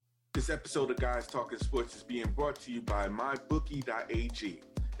This episode of Guys Talking Sports is being brought to you by mybookie.ag,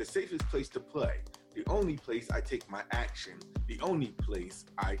 the safest place to play, the only place I take my action, the only place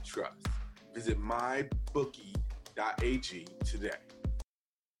I trust. Visit mybookie.ag today.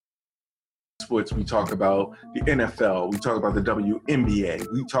 Sports, we talk about the NFL, we talk about the WNBA,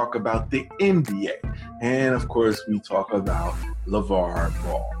 we talk about the NBA, and of course, we talk about LeVar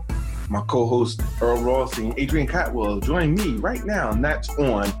Ball. My co-host Earl Ross and Adrian Catwell join me right now, and that's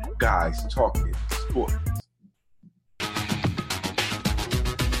on Guys Talking Sports.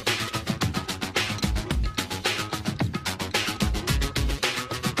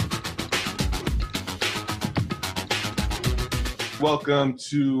 Welcome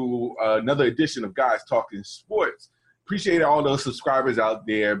to another edition of Guys Talking Sports. Appreciate all those subscribers out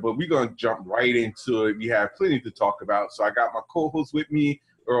there, but we're going to jump right into it. We have plenty to talk about, so I got my co-host with me,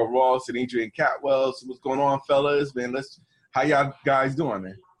 Earl Ross and Adrian Catwell. So what's going on, fellas? Man, how y'all guys doing,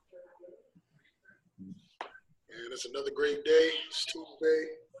 man? And it's another great day. It's Tuesday.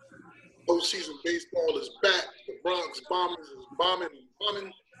 Postseason baseball is back. The Bronx Bombers is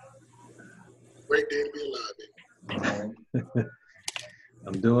bombing. Great day to be alive, baby.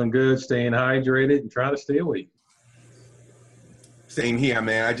 I'm doing good, staying hydrated and trying to stay awake. Same here,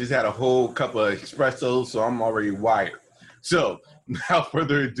 man. I just had a whole cup of espresso, so I'm already wired. So, without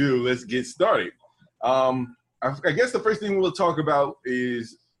further ado, let's get started. I guess the first thing we'll talk about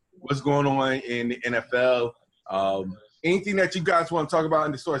is what's going on in the NFL. Anything that you guys want to talk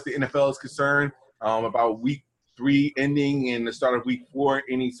about as far as the NFL is concerned, about week 3 ending and the start of week 4,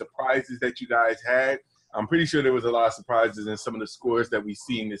 any surprises that you guys had? I'm pretty sure there was a lot of surprises in some of the scores that we've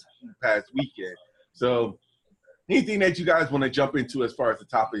seen this past weekend. So anything that you guys want to jump into as far as the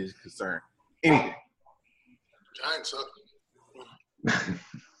topic is concerned? Anything? Giants up.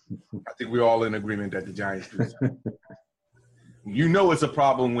 I think we're all in agreement that the Giants do. You know it's a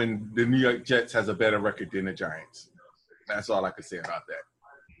problem when the New York Jets has a better record than the Giants. That's all I can say about that.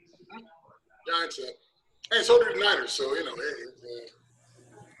 Giants up. And so do the Niners, so, you know,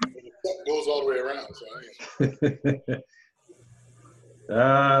 it goes all the way around. So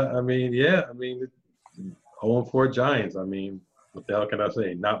 0-4 Giants. I mean, what the hell can I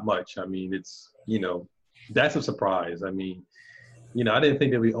say? Not much. I mean, it's, that's a surprise. I mean, I didn't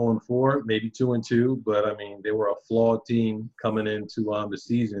think they'd be 0-4, maybe 2-2, but I mean, they were a flawed team coming into the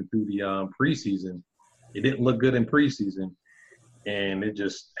season through the preseason. It didn't look good in preseason, and it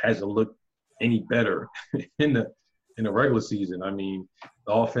just hasn't looked any better in the regular season. I mean,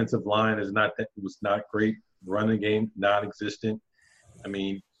 the offensive line was not great. Running game non-existent. I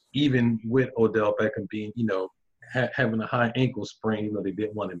mean, even with Odell Beckham being, having a high ankle sprain, they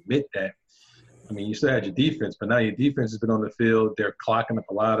didn't want to admit that. I mean, you still had your defense, but now your defense has been on the field. They're clocking up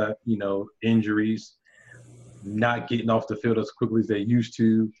a lot of, injuries, not getting off the field as quickly as they used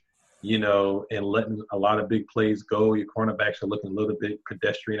to, and letting a lot of big plays go. Your cornerbacks are looking a little bit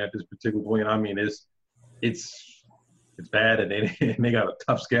pedestrian at this particular point. I mean, it's bad, and they got a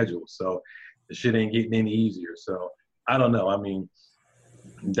tough schedule. So the shit ain't getting any easier. So I don't know. I mean,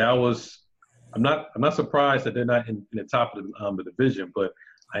 I'm not surprised that they're not in the top of the division, but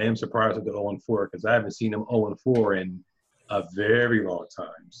I am surprised at the 0-4 because I haven't seen them 0-4 in a very long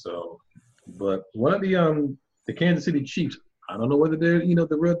time. So, but one of the Kansas City Chiefs, I don't know whether they're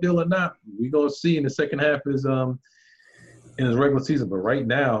the real deal or not. We're gonna see in the second half in his regular season. But right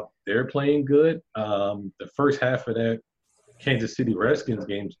now they're playing good. The first half of that Kansas City Redskins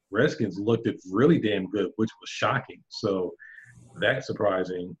looked really damn good, which was shocking. So that's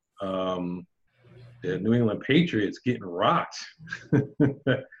surprising. The New England Patriots getting rocked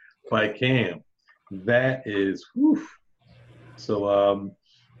by Cam. That is, whew. So,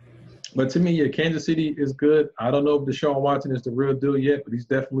 but to me, Kansas City is good. I don't know if Deshaun Watson is the real deal yet, but he's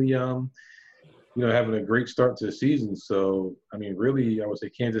definitely, having a great start to the season. So, I mean, really, I would say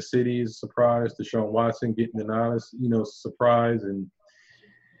Kansas City is surprised. Deshaun Watson getting an honest, surprise. And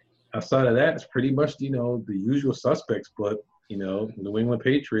outside of that, it's pretty much, the usual suspects. But, New England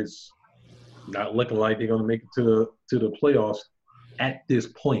Patriots not looking like they're going to make it to the playoffs at this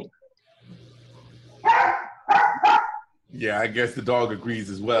point. Yeah, I guess the dog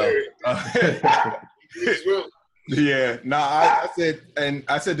agrees as well. Yeah, no, I said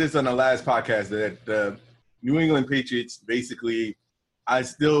this on the last podcast that the New England Patriots, basically, I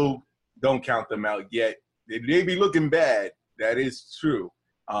still don't count them out yet. They be looking bad. That is true.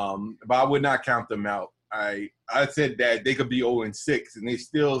 But I would not count them out. I said that they could be 0-6 and they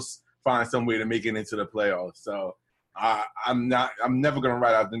still find some way to make it into the playoffs. So I'm never going to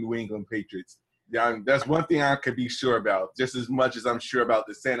write out the New England Patriots. Yeah, that's one thing I could be sure about. Just as much as I'm sure about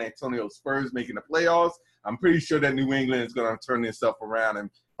the San Antonio Spurs making the playoffs, I'm pretty sure that New England is going to turn itself around and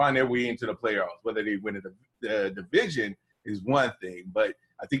find their way into the playoffs. Whether they win the division is one thing, but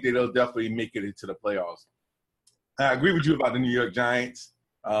I think they'll definitely make it into the playoffs. I agree with you about the New York Giants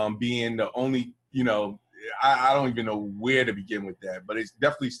being the only, I don't even know where to begin with that, but it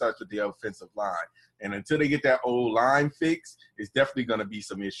definitely starts with the offensive line. And until they get that old line fixed, it's definitely going to be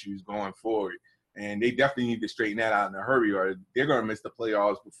some issues going forward. And they definitely need to straighten that out in a hurry, or they're going to miss the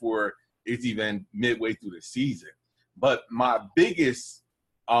playoffs before it's even midway through the season. But my biggest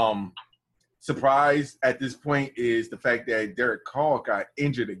surprise at this point is the fact that Derek Carr got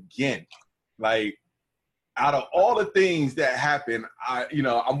injured again. Like, out of all the things that happened, I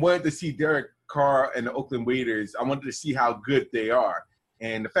wanted to see Derek Carr and the Oakland Raiders. I wanted to see how good they are.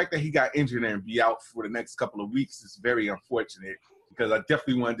 And the fact that he got injured and be out for the next couple of weeks is very unfortunate, because I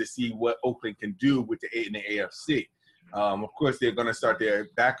definitely wanted to see what Oakland can do with the AFC. Of course, they're going to start their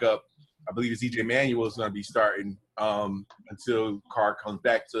backup. I believe it's EJ Manuel is going to be starting until Carr comes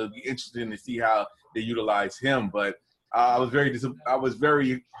back. So it'll be interesting to see how they utilize him. But I was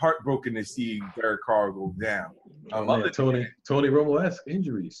very heartbroken to see Derek Carr go down. Tony Romo-esque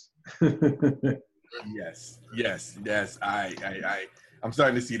injuries. Yes. I'm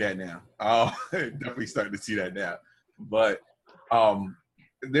starting to see that now. Definitely starting to see that now. But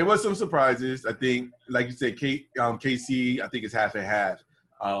there was some surprises. I think, like you said, KC, I think it's half and half.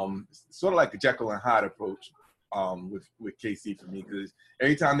 Sort of like a Jekyll and Hyde approach with KC for me, because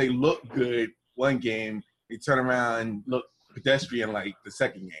every time they look good one game, they turn around and look pedestrian like the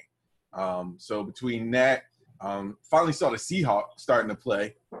second game. So between that, finally saw the Seahawks starting to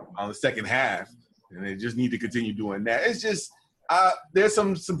play on the second half, and they just need to continue doing that. It's just there's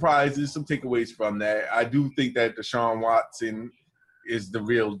some surprises, some takeaways from that. I do think that Deshaun Watson is the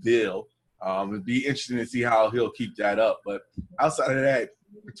real deal. It'd be interesting to see how he'll keep that up. But outside of that,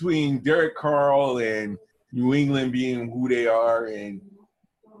 between Derek Carr and New England being who they are, and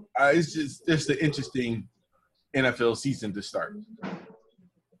it's just an interesting NFL season to start.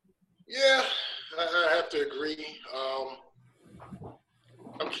 Yeah, I have to agree.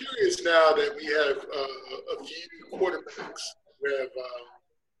 I'm curious now that we have a few quarterbacks who have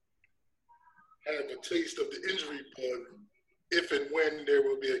had a taste of the injury bug, if and when there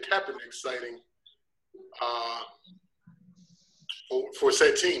will be a Kaepernick sighting for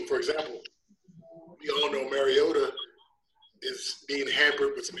said team. For example, we all know Mariota is being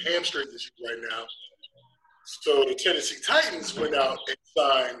hampered with some hamstring issues right now. So the Tennessee Titans went out and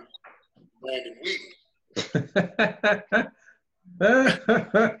signed Brandon Wheaton.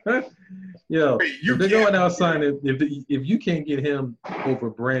 Yo, if they're going out signing, if you can't get him over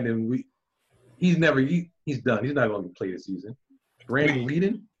Brandon Wheaton, he's done. He's not going to play this season. Brandon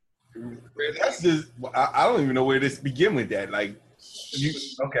Wheaton? That's just, I don't even know where to begin with that. Like,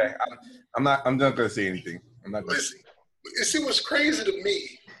 okay, I'm not going to say anything. I'm not going to. You see what's crazy to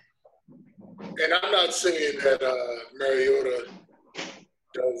me, and I'm not saying that Mariota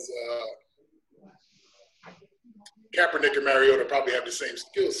does. Kaepernick and Mariota probably have the same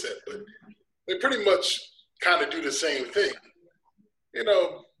skill set, but they pretty much kind of do the same thing.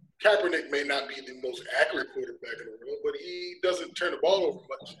 Kaepernick may not be the most accurate quarterback in the world, but he doesn't turn the ball over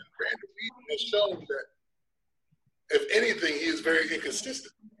much. And Brandon Wheaton has shown that, if anything, he is very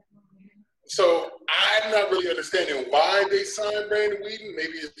inconsistent. So I'm not really understanding why they signed Brandon Wheaton.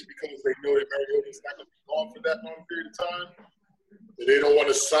 Maybe it's because they know that Mariota is not going to be gone for that long period of time. They don't want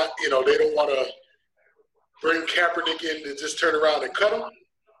to sign, they don't want to bring Kaepernick in to just turn around and cut him.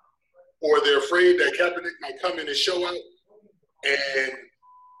 Or they're afraid that Kaepernick might come in and show out, and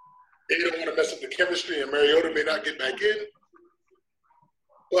they don't want to mess up the chemistry, and Mariota may not get back in.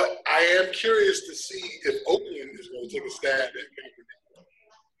 But I am curious to see if Oakland is going to take a stab at Kaepernick.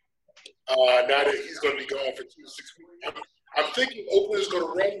 Now that he's going to be gone for 2 to 6 weeks. I'm thinking Oakland is going to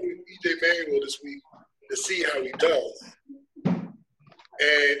run with EJ Manuel this week to see how he does. And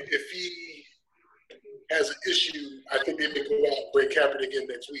if he has an issue, I think they may go out and bring Kaepernick in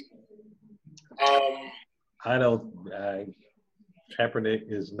next week. Kaepernick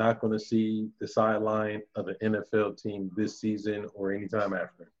is not going to see the sideline of an NFL team this season or any time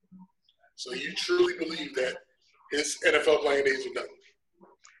after. So you truly believe that his NFL playing days are done?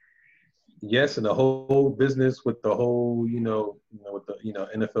 Yes, and the whole business with the whole, with the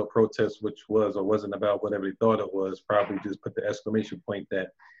NFL protest, which was or wasn't about whatever they thought it was, probably just put the exclamation point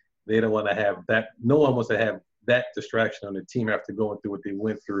that they don't want to have that. No one wants to have that distraction on the team after going through what they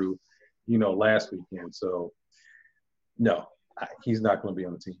went through, last weekend. So, no, he's not going to be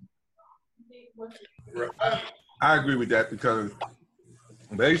on the team. I agree with that because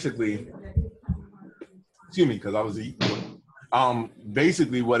basically, because I was eating.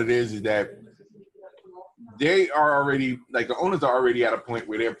 Basically what it is that they are already, like, the owners are already at a point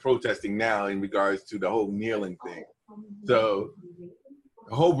where they're protesting now in regards to the whole kneeling thing. So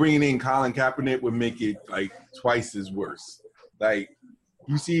the whole bringing in Colin Kaepernick would make it like twice as worse. Like,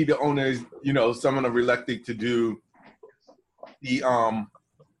 you see the owners, you know, some are reluctant to do the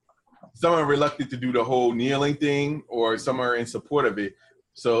whole kneeling thing, or some are in support of it.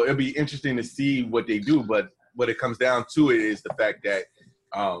 So it'll be interesting to see what they do. But what it comes down to it is the fact that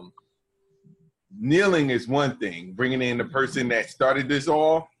kneeling is one thing. Bringing in the person that started this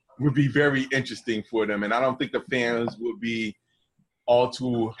all would be very interesting for them. And I don't think the fans would be all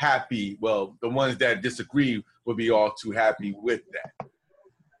too happy. Well, the ones that disagree would be all too happy with that.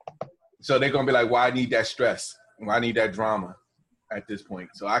 So they're going to be like, well, I need that stress. Well, I need that drama at this point.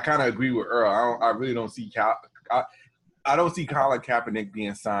 So I kind of agree with Earl. I really don't see I don't see Colin Kaepernick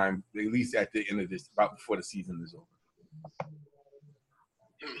being signed, at least at the end of this, about before the season is over.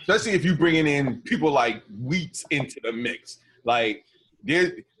 Especially if you bringing in people like Wheats into the mix. Like,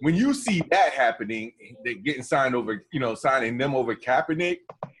 when you see that happening, they're getting signed over, you know, signing them over Kaepernick,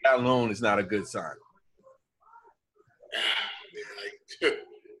 that alone is not a good sign. Yeah, like,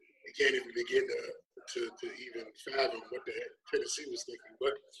 you can't even begin to even fathom what the heck Tennessee was thinking.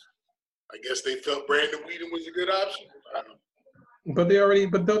 But I guess they felt Brandon Whedon was a good option. But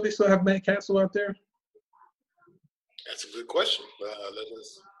don't they still have Matt Castle out there? That's a good question.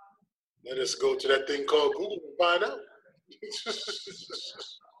 Let us go to that thing called Google and find out.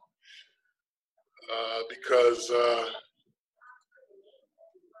 Because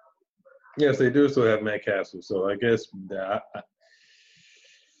yes, they do still have Matt Castle. So I guess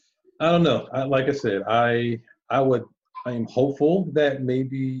I don't know. Like I said, I am hopeful that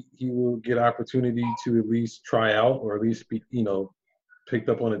maybe he will get opportunity to at least try out, or at least be, you know, picked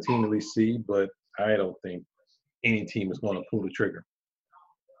up on a team, at least see. But I don't think any team is going to pull the trigger.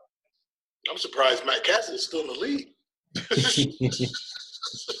 I'm surprised Matt Castle is still in the league.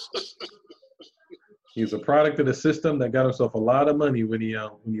 He's a product of the system that got himself a lot of money when he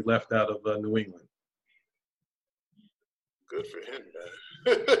left out of New England. Good for him,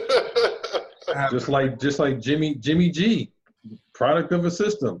 man. just like Jimmy G, product of a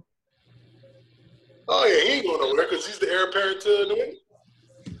system. Oh yeah, he ain't going nowhere because he's the heir apparent to New England.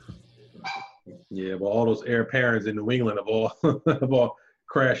 Yeah, but all those heir apparents in New England have all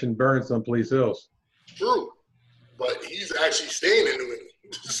crash and burn someplace else. True, but he's actually staying in New England.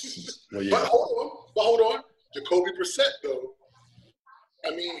 Well, yeah. But hold on. Jacoby Brissett, though, I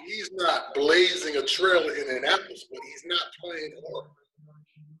mean, he's not blazing a trail in Indianapolis, but he's not playing horrible.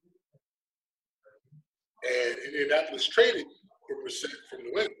 And Indianapolis traded for Brissett from New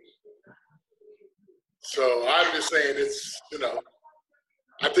England. So I'm just saying it's, you know,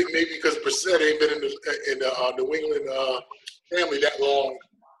 I think maybe because Brissett ain't been in the New England family that long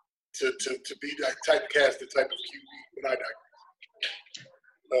to be that typecast, the type of QB.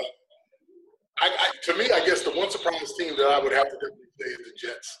 But to me, I guess the one surprise team that I would have to definitely say is the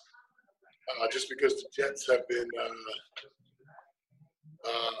Jets, just because the Jets have been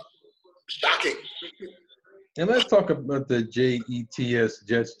shocking. And let's talk about the Jets,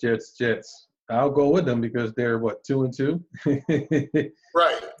 Jets. I'll go with them because they're, 2-2?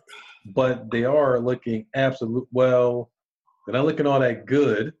 Right. But they are looking they're not looking all that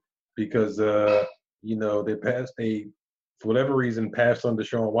good because, you know, they for whatever reason, passed on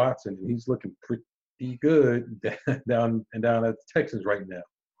Deshaun Watson, and he's looking pretty good down at the Texans right now.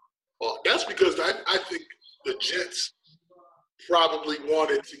 Well, that's because I think the Jets probably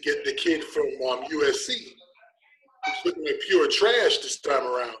wanted to get the kid from USC, who's looking like pure trash this time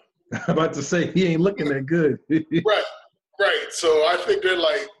around. I'm about to say, he ain't looking that good. Right. So I think they're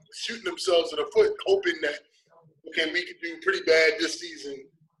like shooting themselves in the foot, hoping that, okay, we could do pretty bad this season.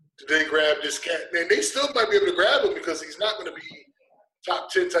 They grab this cat, and they still might be able to grab him because he's not going to be top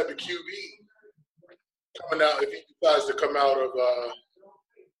 10 type of QB coming out if he decides to come out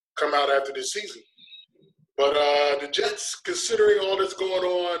after this season. But the Jets, considering all that's going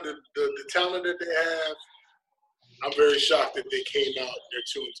on, the talent that they have, I'm very shocked that they came out.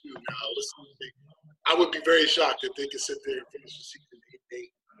 They're 2-2 now. Listen, I would be very shocked if they could sit there and finish the season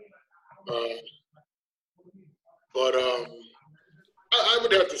 8-8. But I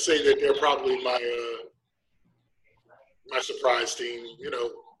would have to say that they're probably my surprise team. You know,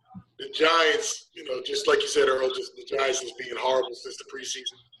 the Giants, you know, just like you said, Earl, just the Giants has been horrible since the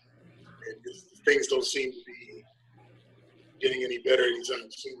preseason. And things don't seem to be getting any better anytime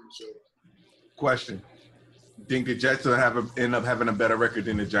soon. So, Question. Think the Jets will end up having a better record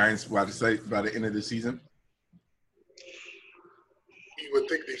than the Giants by the end of the season? You would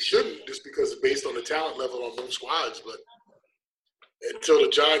think they shouldn't, just because it's based on the talent level on both squads. But until the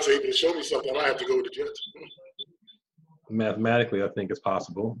Giants are able to show me something, I might have to go with the Jets. Mathematically, I think it's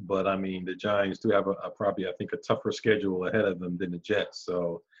possible, but I mean, the Giants do have probably, I think, a tougher schedule ahead of them than the Jets.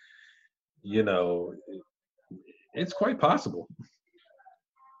 So, you know, it's quite possible.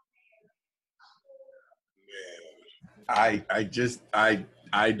 I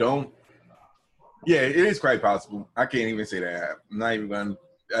don't. Yeah, it is quite possible. I can't even say that. I'm not even going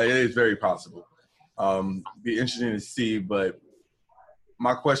to. It is very possible. Be interesting to see, but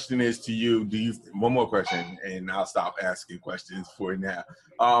my question is to you, one more question, and I'll stop asking questions for now.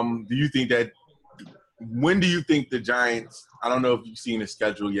 When do you think the Giants, I don't know if you've seen the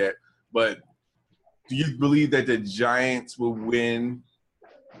schedule yet, but do you believe that the Giants will win?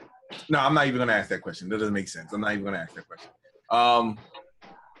 No, I'm not even going to ask that question. That doesn't make sense. I'm not even going to ask that question.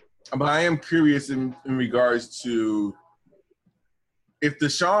 But I am curious in regards to if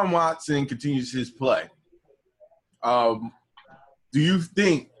Deshaun Watson continues his play, do you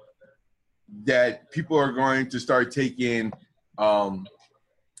think that people are going to start taking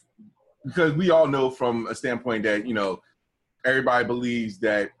because we all know from a standpoint that, you know, everybody believes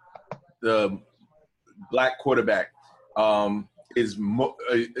that the black quarterback is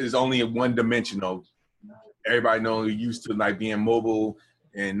only one-dimensional. Everybody knows used to like being mobile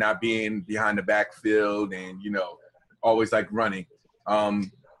and not being behind the backfield and, you know, always like running.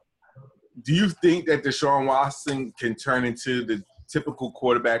 Do you think that Deshaun Watson can turn into the typical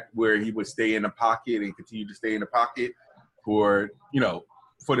quarterback where he would stay in the pocket and continue to stay in the pocket for, you know,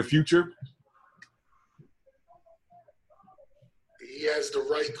 for the future? He has the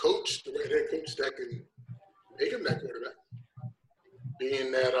right coach, the right head coach that can make him that quarterback.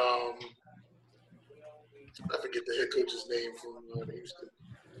 Being that, I forget the head coach's name from Houston.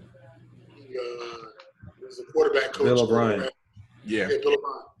 He was a quarterback coach. Bill O'Brien. Yeah, Bill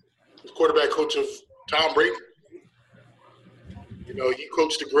O'Brien. He was quarterback coach of Tom Brady. You know, he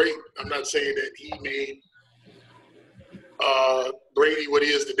coached the great. I'm not saying that he made Brady what he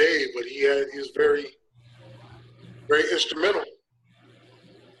is today, but he was very, very instrumental.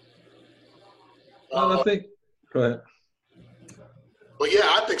 Well, I think – go ahead. But, yeah,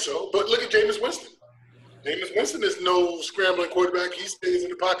 I think so. But look at Jameis Winston. Jameis Winston is no scrambling quarterback. He stays in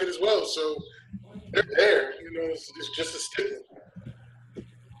the pocket as well. So, they're there. You know, it's just a stigma.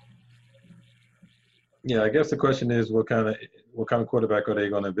 Yeah, I guess the question is what kind of quarterback are they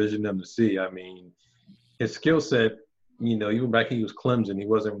going to envision them to see? I mean, his skill set, you know, even back when he was Clemson, he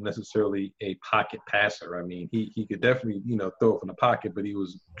wasn't necessarily a pocket passer. I mean, he could definitely, you know, throw it from the pocket, but he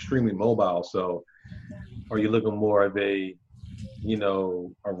was extremely mobile. So are you looking more of a, you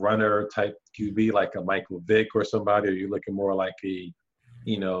know, a runner type QB like a Michael Vick or somebody? Or are you looking more like a,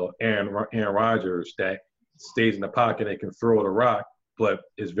 you know, Aaron Rodgers that stays in the pocket and can throw the rock, but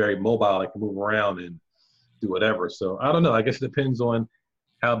is very mobile, and can move around and do whatever. So I don't know. I guess it depends on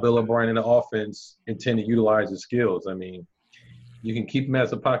how Bill O'Brien and the offense intend to utilize his skills. I mean, you can keep him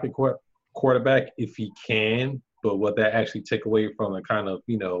as a pocket quarterback if he can, but would that actually take away from the kind of,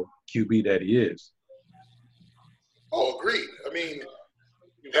 you know, QB that he is? Oh, agreed. I mean,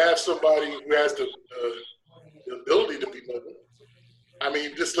 you have somebody who has the ability to be mobile. I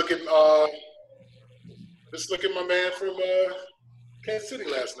mean, just look at my man from Kansas City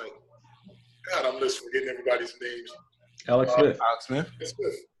last night. God, I'm just forgetting everybody's names. Alex Smith.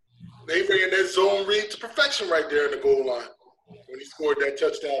 They ran that zone read to perfection right there in the goal line when he scored that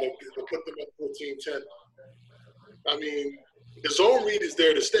touchdown to put them up 14-10. I mean, the zone read is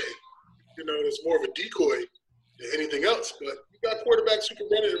there to stay. You know, it's more of a decoy than anything else. But you got quarterbacks who can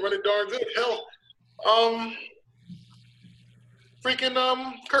run it and run it darn good. Hell,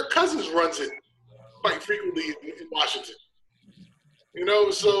 Kirk Cousins runs it quite frequently in Washington. You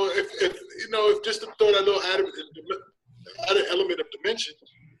know, so if just to throw that little added element of dimension,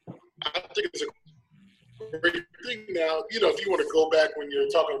 I think it's a great thing now. You know, if you want to go back when you're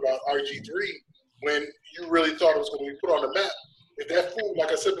talking about RG3, when you really thought it was going to be put on the map, if that fool,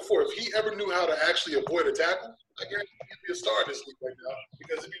 like I said before, if he ever knew how to actually avoid a tackle, I guarantee he'd be a star in this league right now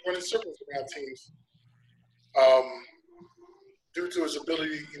because he'd be running circles around teams due to his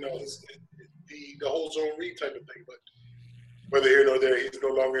ability, you know, the whole zone read type of thing. But whether here nor there, he's no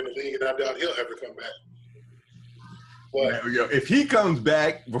longer in the league, and I doubt he'll ever come back. But if he comes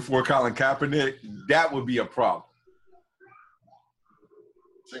back before Colin Kaepernick, that would be a problem.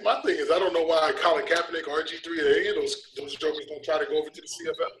 See, my thing is, I don't know why Colin Kaepernick, RG3, or any of those jokers don't try to go over to the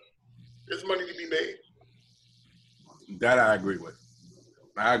CFL. There's money to be made. That I agree with.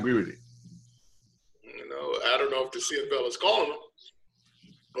 I agree with it. You know, I don't know if the CFL is calling them,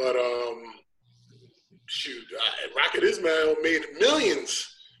 but shoot, Rocket Ismail made millions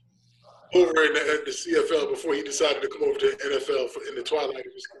over in the CFL before he decided to come over to the NFL in the twilight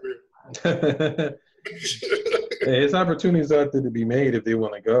of his career. Hey, it's opportunities out there to be made if they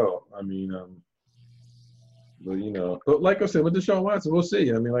want to go. I mean, but like I said, with Deshaun Watson, we'll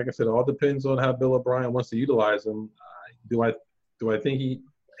see. I mean, like I said, it all depends on how Bill O'Brien wants to utilize him. Do I think he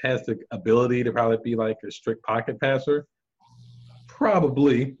has the ability to probably be like a strict pocket passer?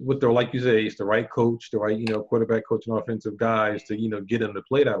 Probably, like you say, it's the right coach, the right, quarterback coach and offensive guys to, get him to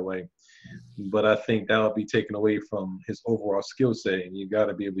play that way. But I think that'll be taken away from his overall skill set, and you got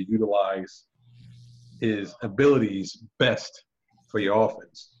to be able to utilize his abilities best for your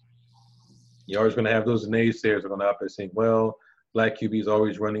offense. You're always going to have those naysayers that are going to out there saying, well, black QBs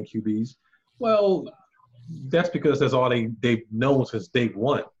always running QBs. Well, that's because that's all they've known since day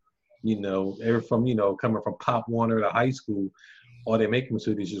one. Ever from, coming from Pop Warner to high school, all they make them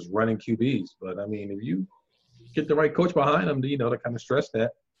so is just running QBs. But, I mean, if you get the right coach behind them, to kind of stress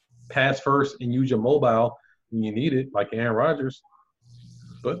that, pass first and use your mobile when you need it, like Aaron Rodgers.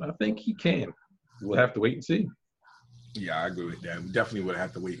 But I think he can. We'll have to wait and see. Yeah, I agree with that. We definitely would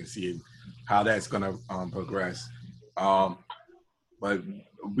have to wait and see how that's going to progress. But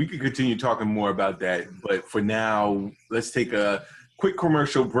we could continue talking more about that. But for now, let's take a quick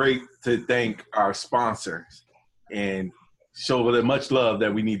commercial break to thank our sponsors and show the much love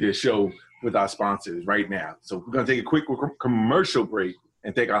that we need to show with our sponsors right now. So we're going to take a quick commercial break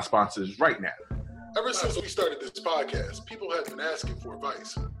and thank our sponsors right now. Ever since we started this podcast, people have been asking for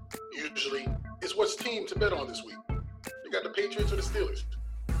advice. Usually, it's what's team to bet on this week. You got the Patriots or the Steelers,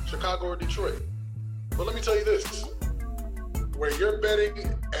 Chicago or Detroit. But let me tell you this, where you're betting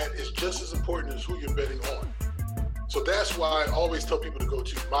at is just as important as who you're betting on. So that's why I always tell people to go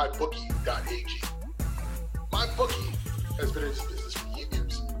to mybookie.ag. MyBookie has been in this business for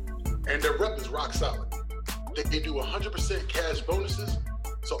years, and their rep is rock solid. They do 100% cash bonuses,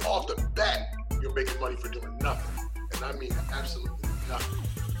 so off the bat, you're making money for doing nothing. And I mean absolutely nothing.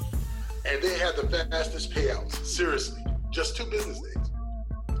 And they have the fastest payouts. Seriously, just 2 business days.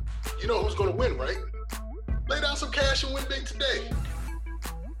 You know who's going to win, right? Lay down some cash and win big today.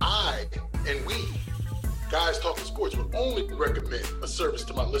 I and we, Guys Talking Sports, would only recommend a service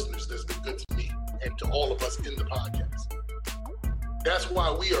to my listeners that's been good to me and to all of us in the podcast. That's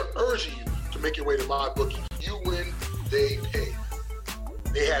why we are urging you to make your way to MyBookie. You win, they pay.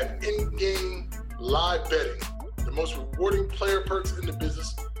 They have in-game live betting, the most rewarding player perks in the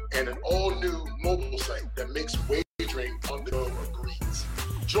business, and an all-new mobile site that makes wagering on the go a breeze.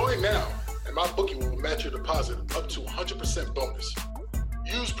 Join now, and MyBookie will match your deposit up to 100% bonus.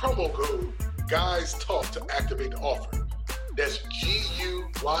 Use promo code GUYSTALK to activate the offer. That's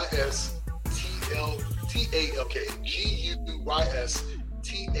GUYSTALK, GUYSTALK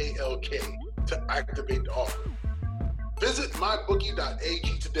to activate the offer. Visit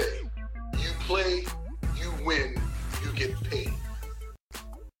mybookie.ag today. You play, you win, you get paid.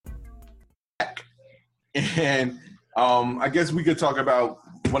 And I guess we could talk about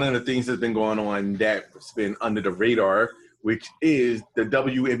one of the things that's been going on that's been under the radar, which is the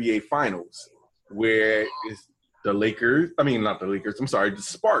WNBA Finals, where it's the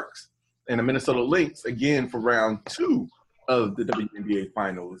Sparks and the Minnesota Lynx again for round 2 of the WNBA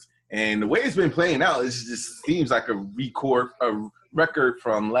Finals. And the way it's been playing out, it just seems like a record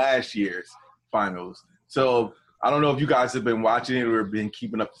from last year's finals. So I don't know if you guys have been watching it or been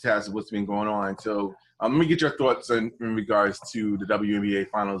keeping up to task of what's been going on. So let me get your thoughts in regards to the WNBA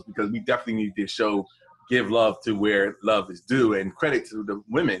Finals, because we definitely need to give love to where love is due, and credit to the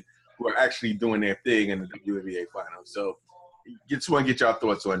women who are actually doing their thing in the WNBA Finals. So just want to get your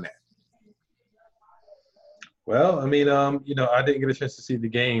thoughts on that. Well, I mean, I didn't get a chance to see the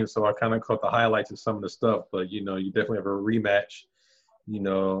game, so I kind of caught the highlights of some of the stuff. But, you definitely have a rematch.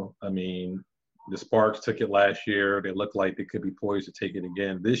 I mean, the Sparks took it last year. They look like they could be poised to take it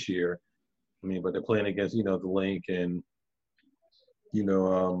again this year. I mean, but they're playing against, the Link and,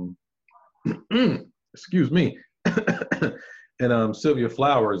 excuse me. And Sylvia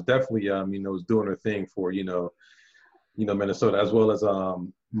Flowers definitely, is doing her thing for, Minnesota, as well as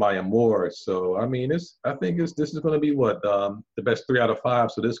Maya Moore. So, I mean, this is going to be the best 3 out of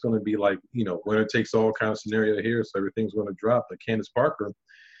 5. So this is going to be like, winner takes all kind of scenario here. So everything's going to drop. But Candace Parker,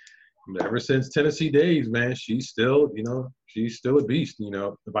 ever since Tennessee days, man, she's still a beast.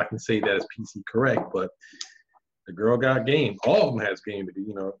 If I can say that as PC correct, but the girl got game. All of them has game, to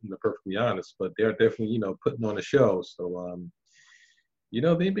be, perfectly honest. But they're definitely, putting on a show. So, the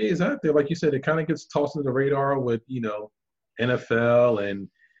NBA is out there. Like you said, it kind of gets tossed into the radar with, NFL and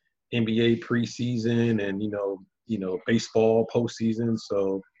NBA preseason and, baseball postseason.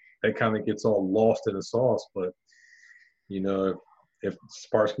 So that kind of gets all lost in the sauce. But, if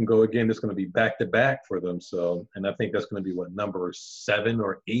Sparks can go again, it's going to be back-to-back for them. So, and I think that's going to be number 7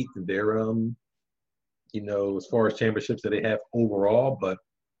 or 8 in their, as far as championships that they have overall. But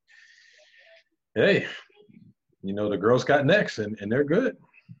hey, the girls got next, and they're good.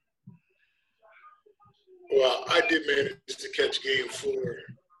 Well, I did manage to catch Game 4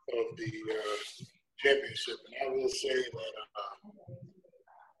 of the championship, and I will say that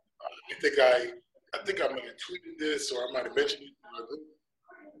I think I might have tweeted this or I might have mentioned it in my group,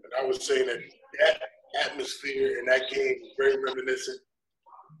 and I was saying that atmosphere in that game was very reminiscent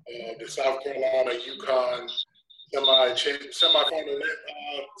of the South Carolina UConn semifinal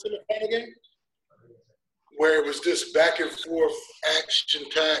game, where it was just back and forth,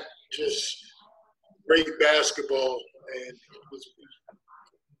 action-packed, just great basketball, and it was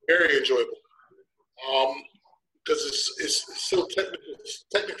very enjoyable. Because it's so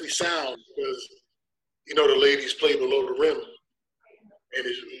technically sound, because the ladies play below the rim, and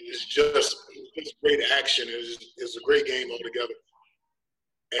it's just great action. It's a great game altogether,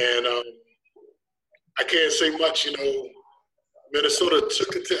 and I can't say much. Minnesota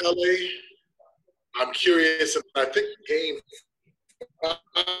took it to LA. I'm curious. I think Game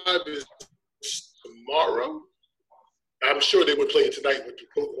 5 is tomorrow. I'm sure they would play it tonight with the.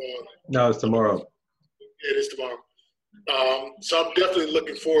 No, it's tomorrow. It is tomorrow. So I'm definitely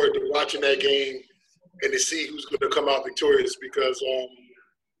looking forward to watching that game and to see who's going to come out victorious, because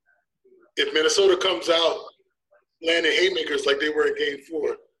if Minnesota comes out landing haymakers like they were in Game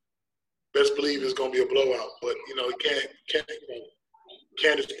 4, best believe it's going to be a blowout. But,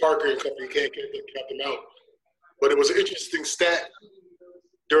 Candace Parker and company can't count them out. But it was an interesting stat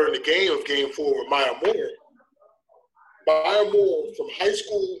during the game of Game 4 with Maya Moore. Maya Moore, from high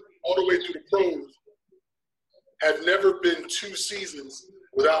school all the way through the pros, have never been 2 seasons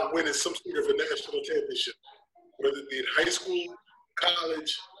without winning some sort of a national championship, whether it be in high school,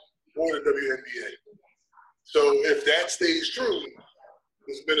 college, or the WNBA. So if that stays true,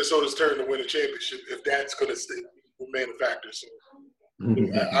 it's Minnesota's turn to win a championship, if that's going to remain a factor. So I'm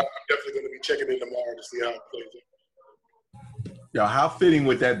definitely going to be checking in tomorrow to see how it plays out. Yeah, how fitting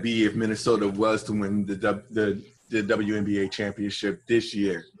would that be if Minnesota was to win the WNBA championship this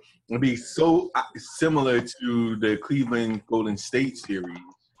year? It'd be so similar to the Cleveland Golden State series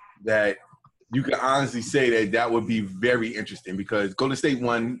that you can honestly say that would be very interesting, because Golden State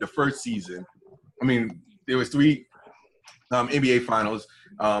won the first season. I mean, there was 3 NBA Finals.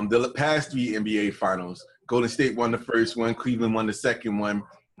 The past 3 NBA Finals, Golden State won the first one, Cleveland won the second one,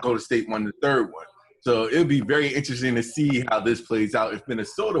 Golden State won the third one. So it would be very interesting to see how this plays out if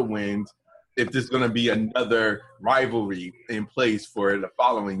Minnesota wins, if there's going to be another rivalry in place for the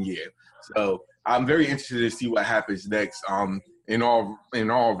following year. So I'm very interested to see what happens next. In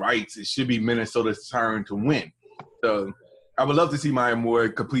all rights, it should be Minnesota's turn to win. So I would love to see Maya Moore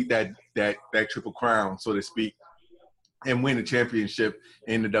complete that triple crown, so to speak, and win a championship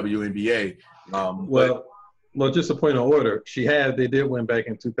in the WNBA. Well, just a point of order. They did win back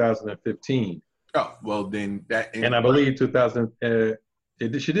in 2015. Oh, well then that. And I believe 2000.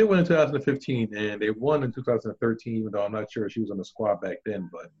 She did win in 2015, and they won in 2013. Even though I'm not sure if she was on the squad back then,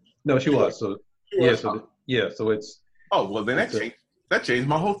 but no, she was. So so it's. Oh well, then that changed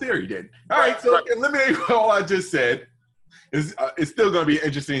my whole theory. Then all right, so eliminate all I just said. It's still going to be an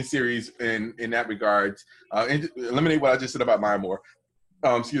interesting series in that regards. Eliminate what I just said about Maya Moore.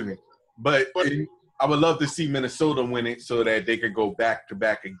 Excuse me, but I would love to see Minnesota win it so that they could go back to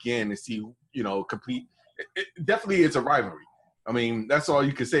back again and see complete. Definitely, it's a rivalry. I mean, that's all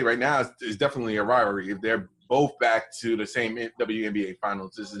you can say right now. It's definitely a rivalry. If they're both back to the same WNBA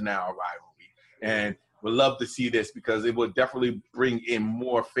Finals, this is now a rivalry. And we'd love to see this, because it would definitely bring in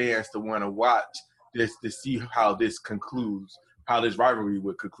more fans to want to watch this, to see how this concludes, how this rivalry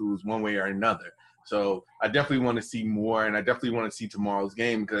would conclude one way or another. So I definitely want to see more, and I definitely want to see tomorrow's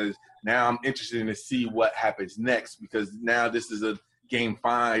game, because now I'm interested to see what happens next, because now this is a Game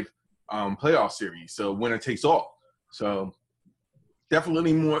 5 playoff series. So winner takes all. So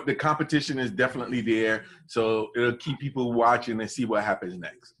definitely more. The competition is definitely there, so it'll keep people watching and see what happens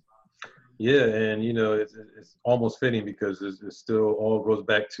next. Yeah, and it's almost fitting, because it still all goes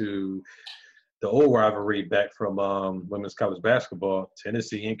back to the old rivalry back from women's college basketball,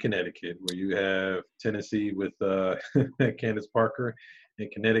 Tennessee and Connecticut, where you have Tennessee with Candace Parker, and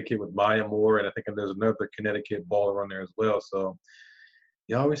Connecticut with Maya Moore, and I think there's another Connecticut baller on there as well. So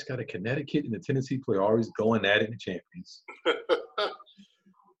you always got a Connecticut and a Tennessee player always going at it in the champions.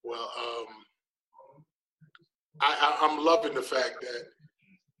 Well, I'm loving the fact that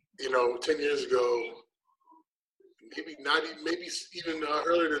 10 years ago, maybe even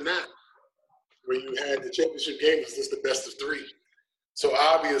earlier than that, where you had the championship game was just the best of 3. So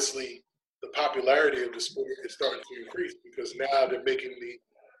obviously, the popularity of the sport is starting to increase because now they're making the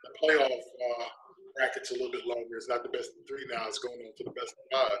playoff brackets a little bit longer. It's not the best of 3 now; it's going on to the best of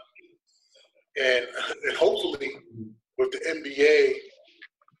 5. And hopefully, with the NBA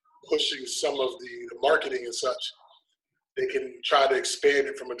pushing some of the marketing and such, they can try to expand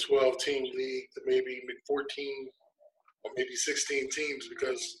it from a 12-team league to maybe 14 or maybe 16 teams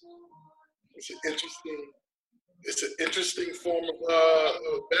because it's an interesting form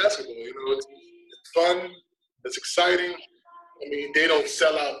of basketball. You know, it's fun, it's exciting. I mean, they don't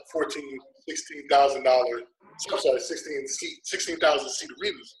sell out $16,000. I'm sorry, 16,000 seat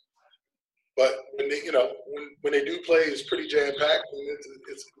arenas. But when they, when they do play, it's pretty jam packed, and it's an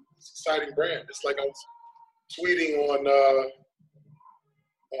exciting brand. It's like I was tweeting on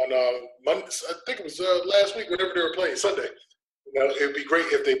Monday, I think it was last week, whenever they were playing Sunday. It'd be great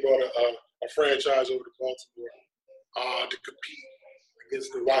if they brought a franchise over to Baltimore to compete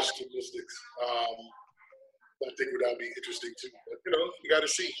against the Washington Mystics. I think that would be interesting too. But you got to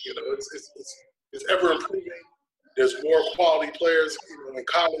see. It's ever improving. There's more quality players, in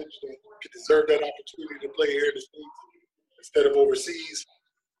college that could deserve that opportunity to play here in the States instead of overseas.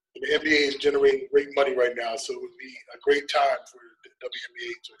 And the NBA is generating great money right now, so it would be a great time for the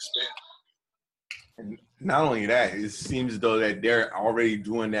WNBA to expand. And not only that, it seems as though that they're already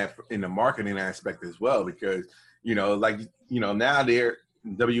doing that in the marketing aspect as well, because now their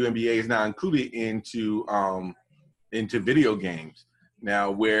WNBA is now included into video games.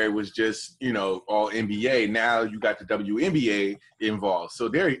 Now, where it was just, all NBA, now you got the WNBA involved. So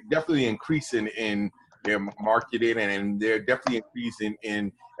they're definitely increasing in their marketing, and they're definitely increasing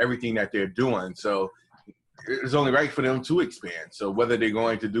in everything that they're doing. So it's only right for them to expand. So whether they're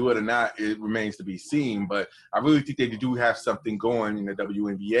going to do it or not, it remains to be seen. But I really think they do have something going in the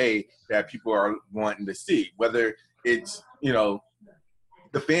WNBA that people are wanting to see. Whether it's,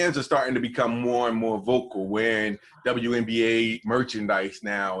 the fans are starting to become more and more vocal wearing WNBA merchandise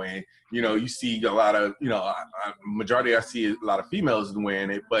now. And, you see a lot of, majority I see a lot of females wearing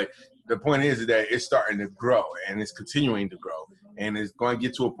it. But the point is that it's starting to grow and it's continuing to grow. And it's going to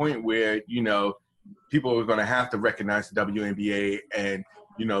get to a point where, people are going to have to recognize the WNBA and,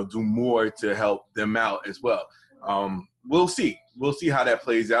 do more to help them out as well. We'll see. We'll see how that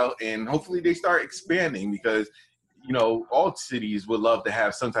plays out. And hopefully they start expanding because, all cities would love to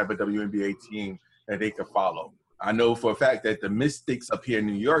have some type of WNBA team that they could follow. I know for a fact that the Mystics up here in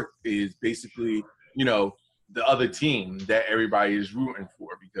New York is basically, the other team that everybody is rooting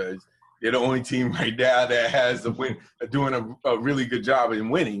for because they're the only team right now that has doing a really good job in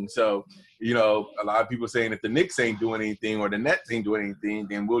winning. So, a lot of people saying if the Knicks ain't doing anything or the Nets ain't doing anything,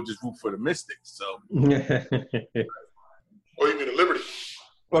 then we'll just root for the Mystics. So, or even the Liberty.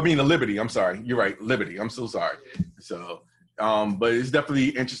 Well, I mean, the Liberty. I'm sorry. You're right. Liberty. I'm so sorry. So, but it's definitely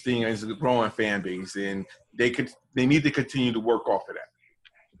interesting. It's a growing fan base, and they need to continue to work off of that.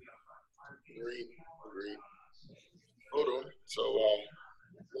 Agreed. Hold on. So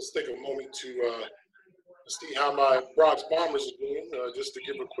let's take a moment to see how my Bronx Bombers are doing. Just to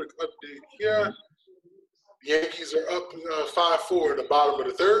give a quick update here. The Yankees are up 5-4 in the bottom of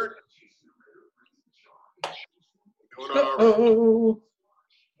the third. Doing all right.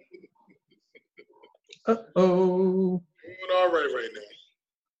 Doing all right now.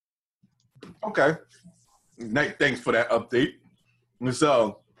 Okay. Thanks for that update.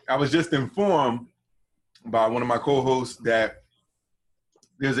 So I was just informed by one of my co-hosts that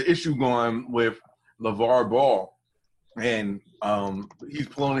there's an issue going with LeVar Ball, and he's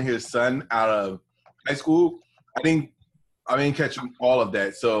pulling his son out of high school. I didn't catch all of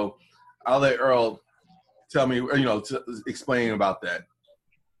that, so I'll let Earl tell me, to explain about that.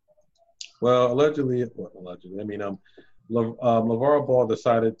 Well, allegedly, I mean, LeVar Ball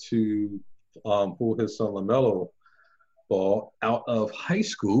decided to pull his son LaMelo Ball out of high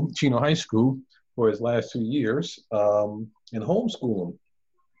school, Chino High School, for his last 2 years and homeschool him.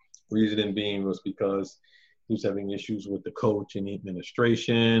 Reasoning being was because he was having issues with the coach and the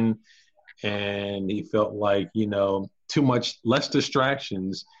administration, and he felt like, less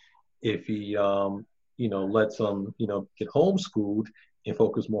distractions if he, lets him, get homeschooled and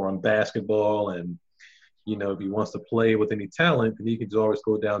focus more on basketball. And, if he wants to play with any talent, then he can just always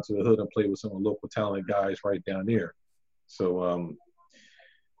go down to the hood and play with some of the local talented guys right down there. So,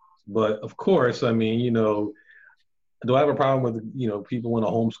 but of course, I mean, do I have a problem with, people want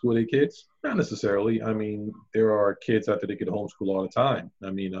to homeschool their kids? Not necessarily. I mean, there are kids out there that get homeschool all the time.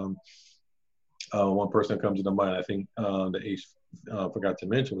 I mean, one person that comes to mind, I think the age forgot to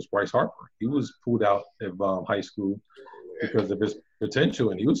mention, was Bryce Harper. He was pulled out of high school because of his potential,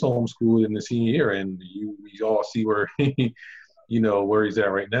 and he was homeschooled in the senior year, and you all see where he where he's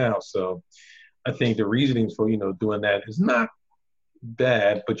at right now. So I think the reasoning for, doing that is not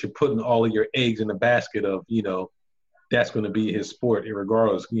bad, but you're putting all of your eggs in the basket of, that's going to be his sport,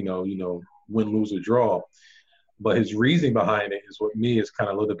 regardless, win, lose, or draw. But his reasoning behind it is what me is kind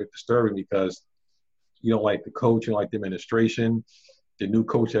of a little bit disturbing, because you don't like the coach, you don't like the administration. The new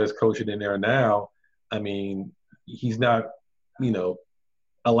coach that's coaching in there now, I mean, he's not,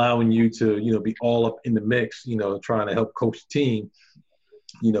 allowing you to, be all up in the mix, trying to help coach the team.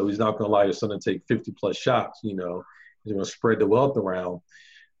 He's not going to allow your son to take 50-plus shots, he's going to spread the wealth around.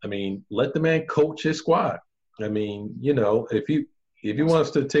 I mean, let the man coach his squad. I mean, if he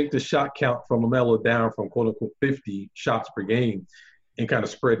wants to take the shot count from LaMelo down from quote unquote 50 shots per game and kind of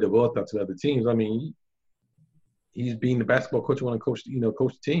spread the wealth out to the other teams, I mean, he's being the basketball coach, want to coach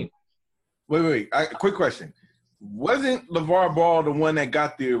the team. Wait. Quick question. Wasn't LeVar Ball the one that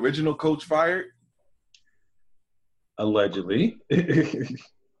got the original coach fired? Allegedly.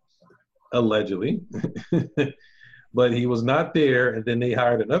 Allegedly. But he was not there, and then they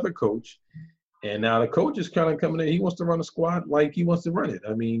hired another coach. And now the coach is kind of coming in. He wants to run a squad like he wants to run it.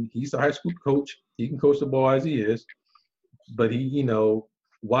 I mean, he's a high school coach. He can coach the ball as he is. But he,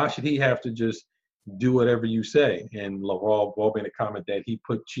 why should he have to just do whatever you say? And LeVar Ball made a comment that he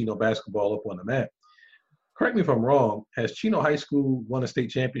put Chino basketball up on the map. Correct me if I'm wrong. Has Chino High School won a state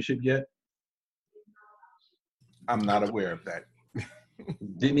championship yet? I'm not aware of that.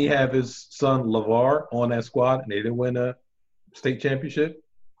 Didn't he have his son LeVar on that squad and they didn't win a state championship?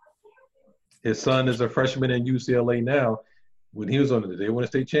 His son is a freshman in UCLA now. When he was on it, did they win a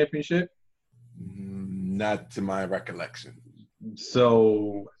state championship? Not to my recollection.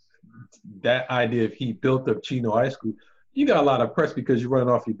 So that idea, if he built up Chino High School, you got a lot of press because you're running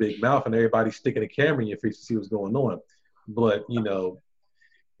off your big mouth and everybody's sticking a camera in your face to see what's going on. But,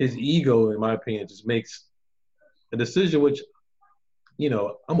 his ego, in my opinion, just makes a decision which,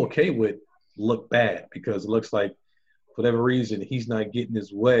 I'm okay with, look bad, because it looks like for whatever reason he's not getting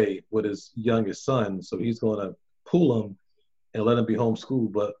his way with his youngest son. So he's going to pull him and let him be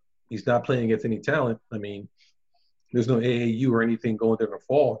homeschooled, but he's not playing against any talent. I mean, there's no AAU or anything going there in the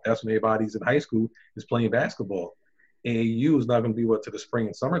fall. That's when everybody's in high school is playing basketball. AAU is not going to be to the spring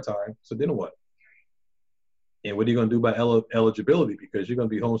and summertime. So then what? And what are you going to do about eligibility? Because you're going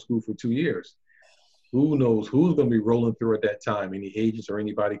to be homeschooled for 2 years. Who knows who's going to be rolling through at that time? Any agents or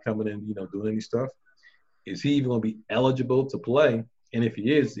anybody coming in, doing any stuff? Is he even going to be eligible to play? And if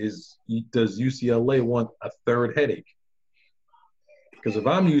he is does UCLA want a third headache? Because if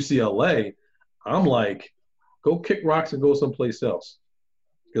I'm UCLA, I'm like, go kick rocks and go someplace else.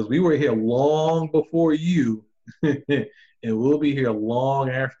 Because we were here long before you, and we'll be here long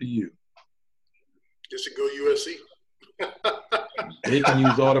after you. Just to go USC. They can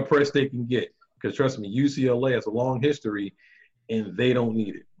use all the press they can get. Because trust me, UCLA has a long history, and they don't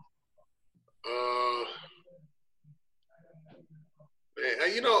need it. Man,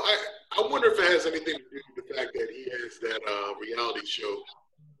 I wonder if it has anything to do with the fact that he has that reality show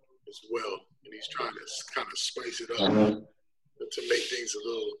as well, and he's trying to kind of spice it up to make things a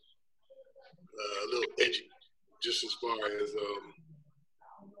little edgy, just as far as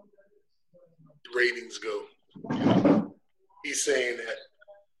ratings go. He's saying that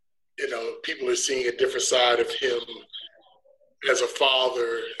people are seeing a different side of him as a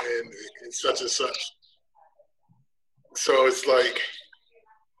father and such and such. So it's like,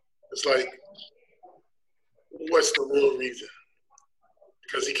 what's the real reason?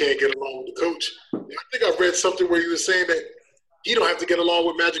 Because he can't get along with the coach. I think I read something where he was saying that he don't have to get along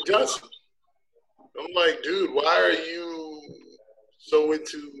with Magic Johnson. I'm like, dude, why are you so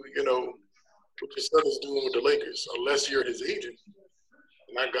into, what your son is doing with the Lakers, unless you're his agent?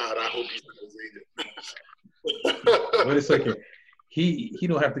 My God, I hope he's not his agent. Wait a second. He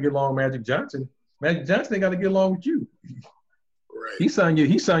don't have to get along with Magic Johnson. Magic Johnson ain't got to get along with you. Right. He signed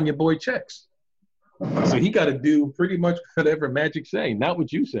your boy checks. So he got to do pretty much whatever Magic say, not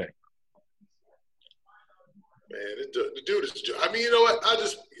what you say. Man, the dude is. I mean, you know what?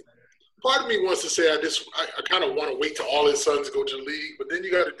 Part of me wants to say I kind of want to wait till all his sons go to the league, but then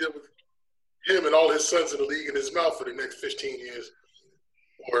you got to deal with him and all his sons in the league in his mouth for the next 15 years.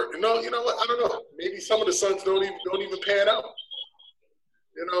 Or you know what? I don't know. Maybe some of the sons don't even pan out.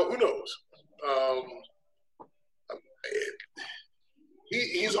 Who knows?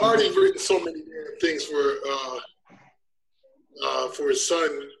 He's already written so many damn things for his son.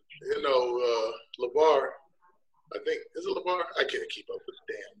 LeVar. I think is it LeVar? I can't keep up with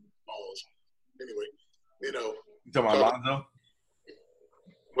the damn balls. Anyway, You talking about Lonzo?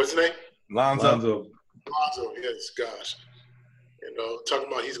 What's his name? Lonzo. Yes, gosh. Talking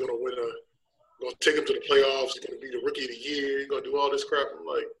about he's going to Going to take him to the playoffs. He's going to be the rookie of the year. He's going to do all this crap. I'm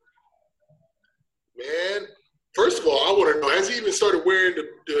like, man, first of all, I want to know, has he even started wearing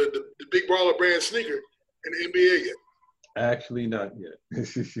the Big Baller brand sneaker in the NBA yet? Actually, not yet.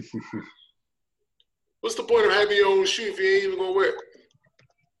 What's the point of having your own shoe if you ain't even going to wear it?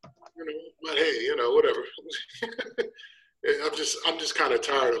 You know, but hey, you know, whatever. I'm just kind of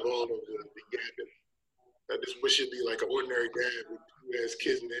tired of all of the yapping. I just wish it'd be like an ordinary dad who has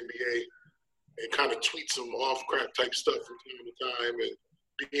kids in the NBA and kind of tweets some off crap type stuff from time to time and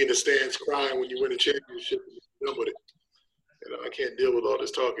be in the stands crying when you win a championship and you're done with it. You know, I can't deal with all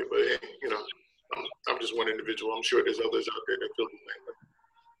this talking, but hey, you know, I'm just one individual. I'm sure there's others out there that feel the same way.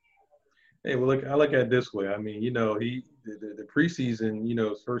 Hey, well, look, I look at it this way. I mean, you know, the preseason, you know,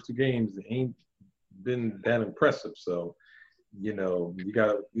 his first 2 games ain't been that impressive. So, you know, you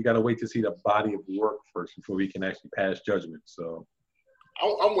gotta wait to see the body of work first before we can actually pass judgment. So,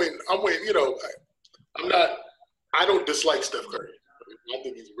 I'm waiting. You know, I don't dislike Steph Curry. I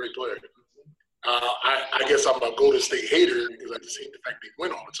think he's a great player. I guess I'm a Golden State hater because I just hate the fact they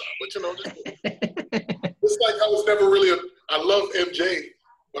win all the time. But you know, it's like I was never really I love MJ.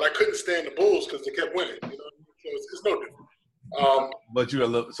 But I couldn't stand the Bulls because they kept winning. You know, so it's no different.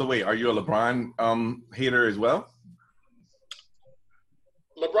 But so wait, are you a LeBron hater as well?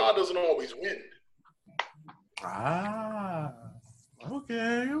 LeBron doesn't always win. Ah,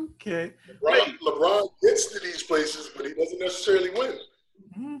 okay. LeBron gets to these places, but he doesn't necessarily win.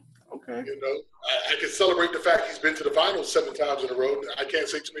 Mm-hmm. Okay. You know, I can celebrate the fact he's been to the finals 7 times in a row. I can't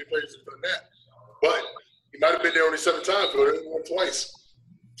say too many players have done that, but he might have been there only 7 times, but he won twice.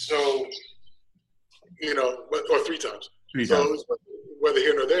 So, you know, or 3 times. 3 times. So whether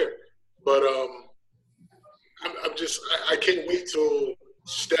here nor there. But I can't wait till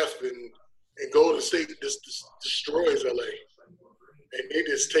Steph and Golden State just destroys LA, and they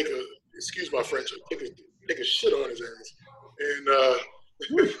just excuse my French, take a shit on his ass, and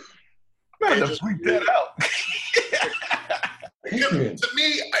just tweet that out. To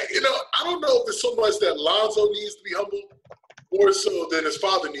me, I don't know if it's so much that Lonzo needs to be humbled, more so than his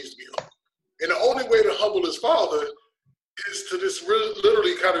father needs to be humbled. And the only way to humble his father is to just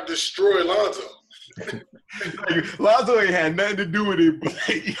literally kind of destroy Lonzo. Lonzo ain't had nothing to do with it, but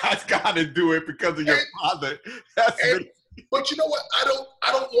you guys got to do it because of your father. But you know what? I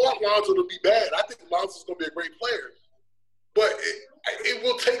don't want Lonzo to be bad. I think Lonzo's going to be a great player. But it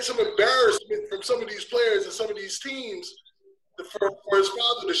will take some embarrassment from some of these players and some of these teams for his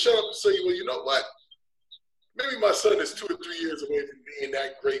father to shut up and say, well, you know what? Maybe my son is 2 or 3 years away from being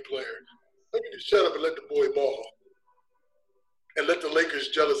that great player. Let me just shut up and let the boy ball. And let the Lakers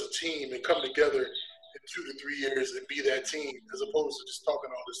gel as a team and come together in 2 to 3 years and be that team as opposed to just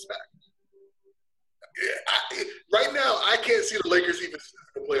talking all this smack. Yeah, right now, I can't see the Lakers even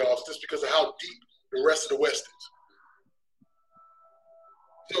in the playoffs just because of how deep the rest of the West is.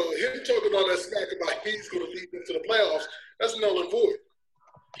 So him talking all that smack about he's going to lead them to the playoffs, that's null and void.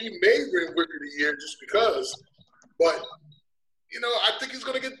 He may win Rookie of the Year just because, but you know, I think he's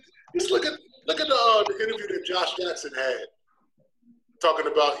going to get. Just look at the interview that Josh Jackson had, talking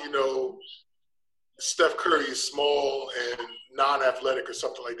about, you know, Steph Curry is small and non-athletic or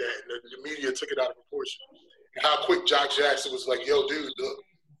something like that, and the media took it out of proportion. And how quick Josh Jackson was like, "Yo, dude, look,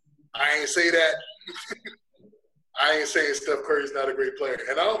 I ain't say that. I ain't saying Steph Curry's not a great player."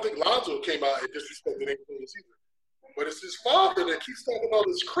 And I don't think Lonzo came out and disrespected any players either. But it's his father that keeps talking all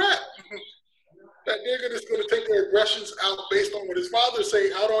this crap. That nigga is going to take their aggressions out based on what his father's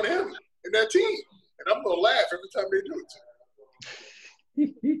saying out on him and that team. And I'm going to laugh every time they do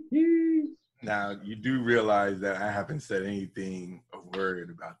it. Now, you do realize that I haven't said anything a word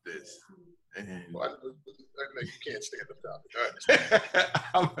about this. And well, you can't stand up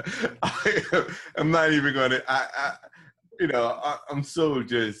down. I'm not even going to, I'm so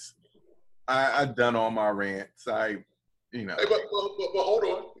just, I've done all my rants. Hey, but hold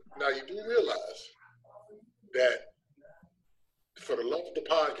on. Now, you do realize that for the love of the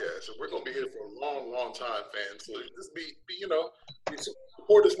podcast, and we're going to be here for a long, long time, fans. So just be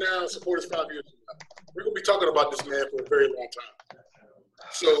support us now, support us 5 years from now. We're going to be talking about this man for a very long time.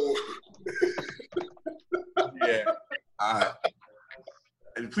 So, yeah.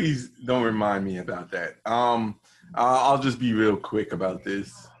 Please don't remind me about that. I'll just be real quick about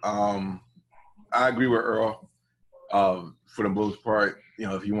this. I agree with Earl. For the most part, you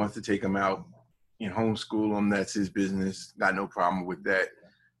know, if he wants to take him out and homeschool him, that's his business. Got no problem with that.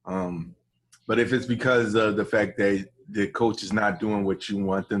 But if it's because of the fact that the coach is not doing what you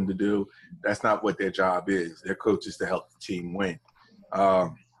want them to do, that's not what their job is. Their coach is to help the team win.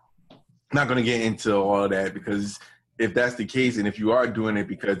 Not going to get into all of that because if that's the case, and if you are doing it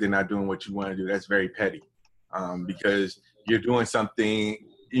because they're not doing what you want to do, that's very petty. Because you're doing something,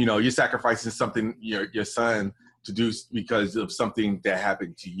 you're sacrificing something your son to do because of something that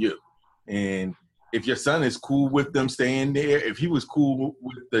happened to you. And if your son is cool with them staying there, if he was cool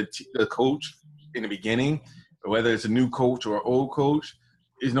with the coach in the beginning, whether it's a new coach or an old coach,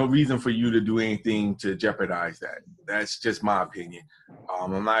 there's no reason for you to do anything to jeopardize that. That's just my opinion.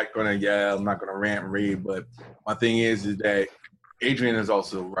 I'm not going to yell, I'm not going to rant and rave, but my thing is that Adrian is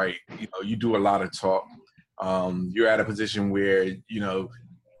also right. You do a lot of talk. You're at a position where,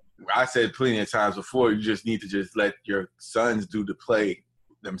 I said plenty of times before, you just need to just let your sons do the play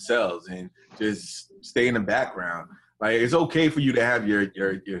themselves and just stay in the background. Like, it's okay for you to have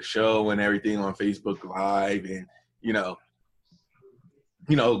your show and everything on Facebook Live, and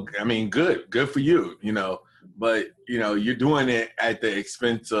I mean, good for you, but you're doing it at the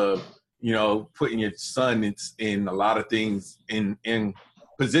expense of putting your son in a lot of things in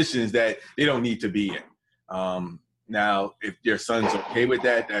positions that they don't need to be in. Now, if your son's okay with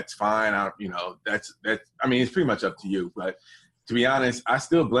that, that's fine. That's I mean, it's pretty much up to you. But to be honest, I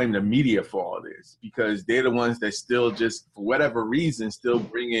still blame the media for all this, because they're the ones that still just, for whatever reason, still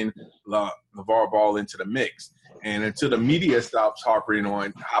bringing LeVar Ball into the mix. And until the media stops hopping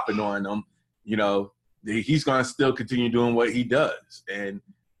on them, he's going to still continue doing what he does. And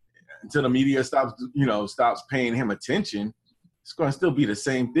until the media stops paying him attention, it's going to still be the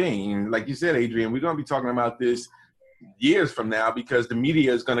same thing. And like you said, Adrian, we're going to be talking about this years from now, because the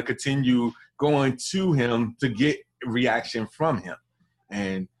media is going to continue going to him to get reaction from him.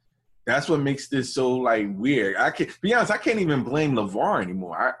 And that's what makes this so weird. I can't even blame LeVar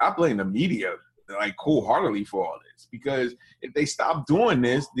anymore. I blame the media wholeheartedly for all this, because if they stop doing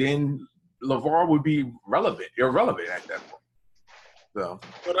this, then LeVar would be irrelevant at that point. So,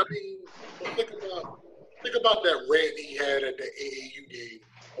 but I mean, think about that rant he had at the AAU game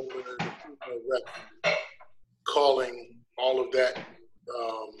over the rep, calling all of that,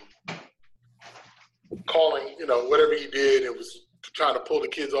 whatever he did, and was trying to pull the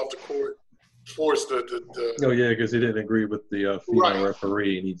kids off the court, force the Oh yeah, because he didn't agree with the female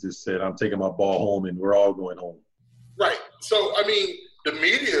referee, and he just said, "I'm taking my ball home, and we're all going home." Right. So I mean, the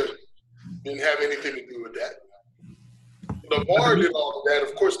media didn't have anything to do with that. LeVar did all of that.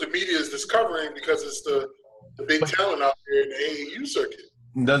 Of course, the media is just covering because it's the big talent out there in the AAU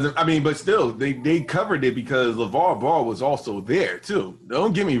circuit. But still, they covered it because LeVar Ball was also there too.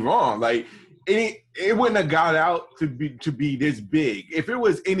 Don't get me wrong. It wouldn't have got out to be this big if it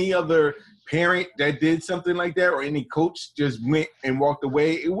was any other parent that did something like that, or any coach just went and walked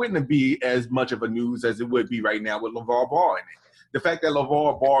away. It wouldn't be as much of a news as it would be right now with LeVar Ball in it. The fact that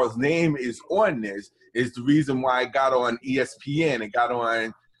LeVar Ball's name is on this is the reason why it got on ESPN, it got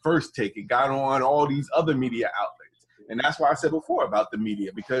on First Take, it got on all these other media outlets. And that's why I said before about the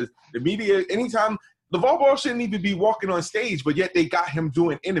media, because the media, anytime, LeVar Ball shouldn't even be walking on stage, but yet they got him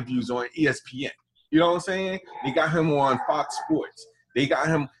doing interviews on ESPN. You know what I'm saying? They got him on Fox Sports. They got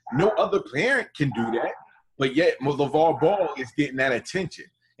him. No other parent can do that, but yet LeVar Ball is getting that attention.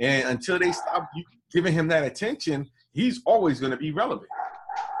 And until they stop giving him that attention, he's always going to be relevant.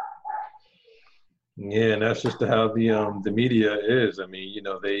 Yeah, and that's just how the media is. I mean,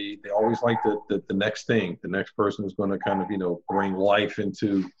 they always like the next thing. The next person is going to kind of, bring life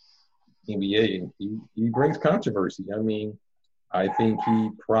into NBA, and he brings controversy. I mean, I think he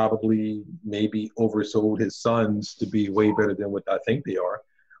probably maybe oversold his sons to be way better than what I think they are.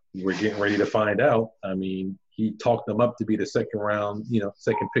 We're getting ready to find out. I mean, he talked them up to be the second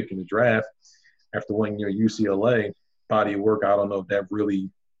pick in the draft after 1 year at UCLA. Body of work, I don't know if that really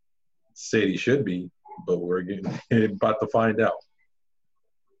said he should be, but we're about to find out.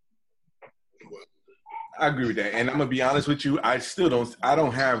 I agree with that. And I'm going to be honest with you, I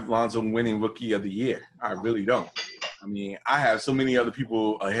don't have Lonzo winning Rookie of the Year. I really don't. I mean, I have so many other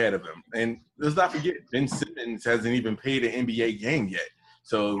people ahead of him. And let's not forget, Ben Simmons hasn't even played an NBA game yet.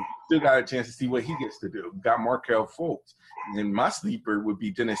 So still got a chance to see what he gets to do. Got Markelle Fultz. And my sleeper would be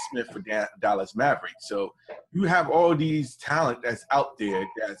Dennis Smith for Dallas Mavericks. So you have all these talent that's out there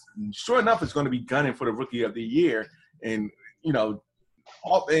that's sure enough is going to be gunning for the Rookie of the Year. And,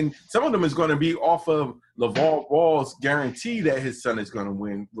 and some of them is going to be off of LeVar Ball's guarantee that his son is going to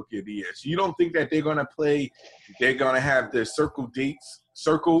win Rookie of the Year. So you don't think that they're going to have their dates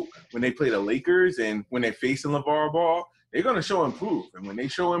circled when they play the Lakers and when they're facing LeVar Ball? They're going to show improve. And when they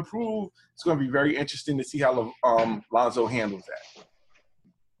show improve, it's going to be very interesting to see how Lonzo handles that.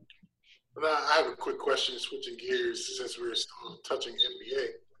 Now, I have a quick question, switching gears since we're still touching NBA.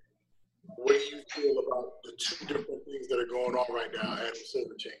 What do you feel about the two different things that are going on right now at the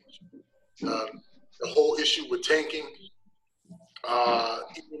Silver Change? the whole issue with tanking,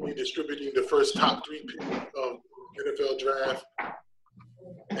 evenly distributing the first top 3 picks of NFL draft,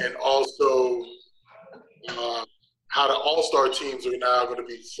 and also how the all-star teams are now going to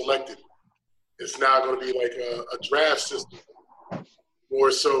be selected. It's now going to be like a draft system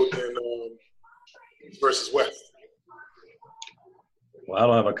more so than East versus West. Well, I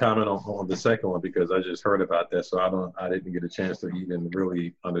don't have a comment on the second one because I just heard about that, so I didn't get a chance to even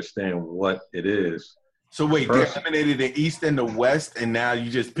really understand what it is. So wait, they eliminated the East and the West, and now you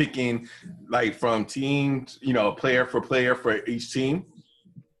just picking like from teams, player for each team?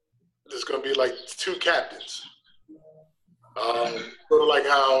 There's going to be like 2 captains. Sort of like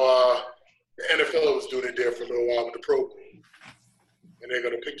how the NFL was doing it there for a little while with the Pro Bowl. And they're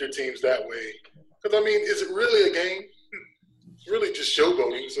going to pick their teams that way. Because, is it really a game? It's really just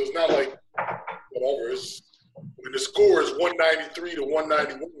showboating, so it's not like whatever. When the score is 193 to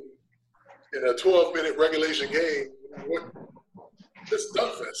 191 in a 12-minute regulation game, it's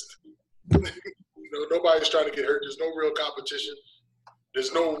Dunfest. Nobody's trying to get hurt. There's no real competition.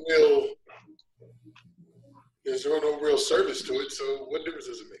 There's no real service to it. So what difference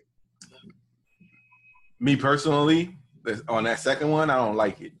does it make? Me personally, on that second one, I don't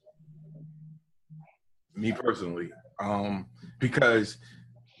like it. Me personally, because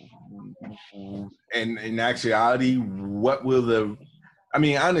in actuality, what will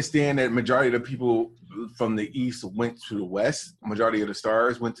I understand that majority of the people from the East went to the West. Majority of the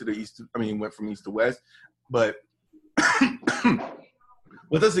stars went to the East. Went from East to West. But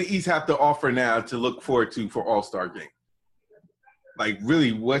what does the East have to offer now to look forward to for All-Star game? Like,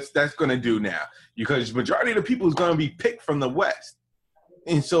 really, what's that's going to do now? Because majority of the people is going to be picked from the West.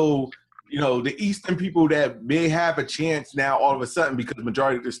 And so, the Eastern people that may have a chance now all of a sudden because the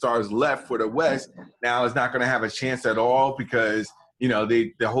majority of the stars left for the West now is not going to have a chance at all because,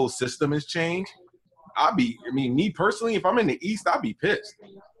 the whole system has changed. Me personally, if I'm in the East, I'd be pissed.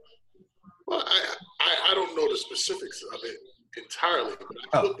 Well, I don't know the specifics of it entirely, but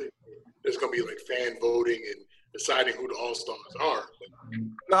I still think there's going to be like fan voting and deciding who the all-stars are.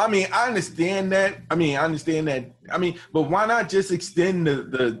 No, I understand that. But why not just extend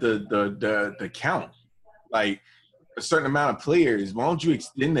the count? Like a certain amount of players. Why don't you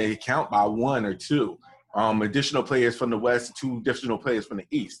extend the count by 1 or 2? Additional players from the West, 2 additional players from the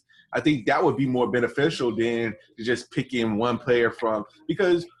East. I think that would be more beneficial than just picking one player from –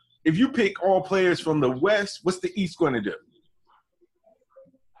 because if you pick all players from the West, what's the East going to do?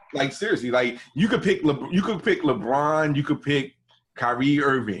 Like, seriously, like you could pick LeBron, you could pick Kyrie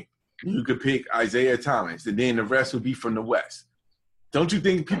Irving, you could pick Isaiah Thomas, and then the rest would be from the West. Don't you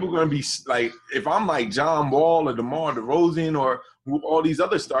think people are going to be like, if I'm like John Wall or DeMar DeRozan or all these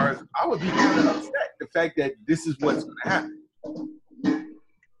other stars, I would be kind of upset the fact that this is what's going to happen.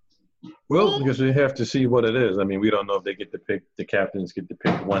 Well, because we have to see what it is. We don't know if they get to pick, the captains get to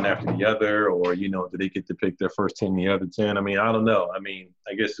pick one after the other, or, do they get to pick their first 10, the other 10? I don't know. I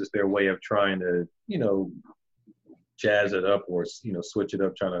guess it's their way of trying to, jazz it up or, switch it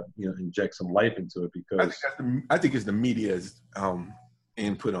up, trying to, inject some life into it because. I think it's the media's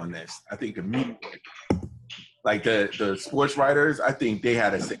input on this. I think the media, like the sports writers, I think they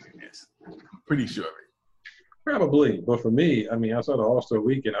had a say in this. I'm pretty sure. Probably, but for me, I saw the All-Star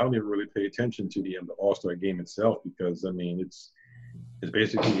Weekend. I don't even really pay attention to the All-Star game itself because it's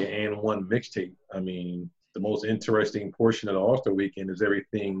basically an and one mixtape. The most interesting portion of the All-Star Weekend is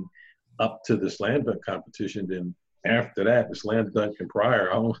everything up to the slam dunk competition. Then after that, the slam dunk and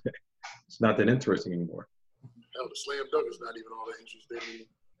prior, it's not that interesting anymore. Hell, the slam dunk is not even all that interesting.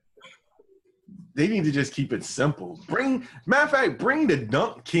 They need to just keep it simple. Bring the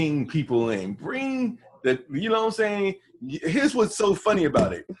Dunk King people in. Bring you know what I'm saying? Here's what's so funny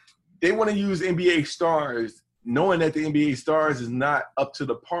about it. They want to use NBA stars, knowing that the NBA stars is not up to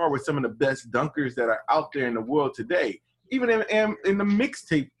the par with some of the best dunkers that are out there in the world today. Even in the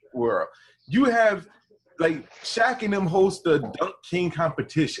mixtape world. You have, like, Shaq and them host the Dunk King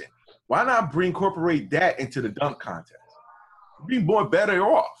competition. Why not incorporate that into the dunk contest? Be more better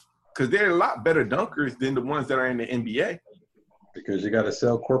off because they're a lot better dunkers than the ones that are in the NBA. Because you got to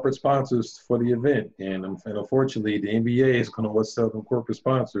sell corporate sponsors for the event. And unfortunately, the NBA is going to sell them corporate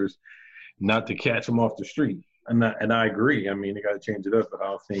sponsors not to catch them off the street. And I agree. They got to change it up, but I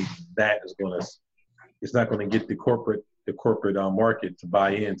don't think that is it's not going to get the corporate market to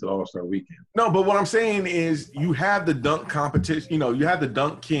buy into the All-Star Weekend. No, but what I'm saying is you have the dunk competition. You have the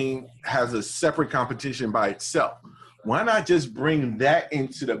Dunk King has a separate competition by itself. Why not just bring that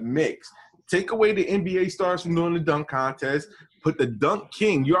into the mix? Take away the NBA stars from doing the dunk contest. Put the Dunk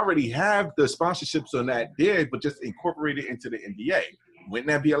King. You already have the sponsorships on that there, but just incorporate it into the NBA. Wouldn't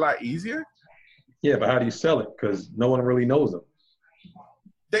that be a lot easier? Yeah, but how do you sell it? Because no one really knows them.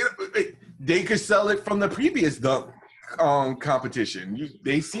 They could sell it from the previous dunk competition.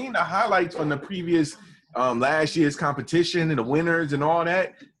 They seen the highlights from the previous last year's competition and the winners and all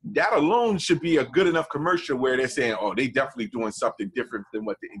that. That alone should be a good enough commercial where they're saying, "Oh, they definitely doing something different than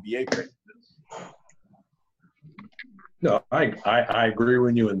what the NBA players do." No, I agree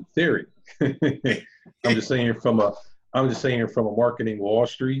with you in theory. I'm just saying from a marketing Wall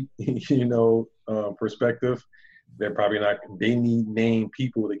Street, perspective. They're probably not. They need named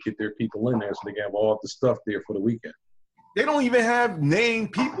people to get their people in there so they can have all the stuff there for the weekend. They don't even have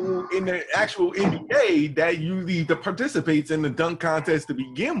named people in the actual NBA that usually participates in the dunk contest to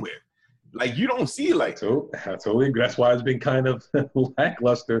begin with. Like, you don't see like. I totally. That's why it's been kind of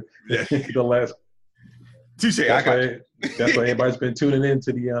lackluster the last. Touche. That's why everybody's been tuning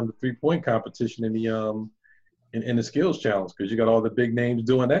into the 3-point competition in the in the skills challenge, because you got all the big names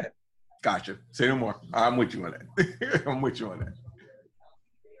doing that. Gotcha. Say no more. I'm with you on that. I'm with you on that.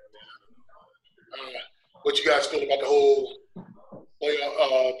 What you guys feel about the whole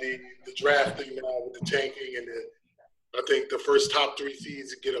the draft thing now with the tanking and I think the first top 3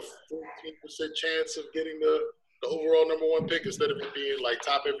 seeds get a 14% chance of getting the overall number 1 pick instead of it being like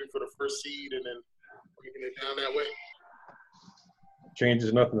top every for the first seed and then bringing it down that way?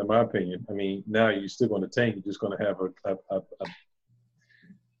 Changes nothing in my opinion. I mean, now you're still going to tank. You're just going to have a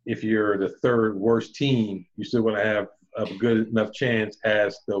if you're the 3rd worst team, you're still going to have a good enough chance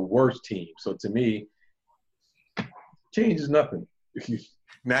as the worst team. So to me, changes nothing.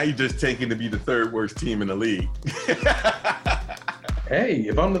 Now you're just tanking to be the 3rd worst team in the league. Hey,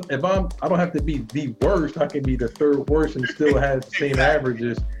 if I don't have to be the worst. I can be the 3rd worst and still have the same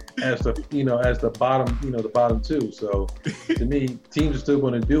averages as the bottom, the bottom 2. So to me, teams are still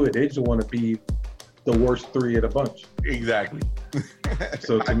going to do it. They just want to be the worst 3 of the bunch. Exactly.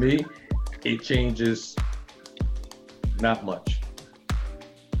 So to me, it changes not much.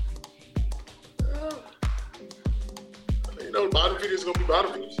 Bottom feeders is going to be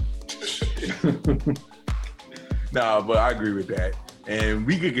bottom feeders. No, but I agree with that. And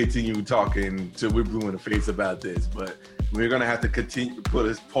we could continue talking till we're blue in the face about this, but we're going to have to continue to put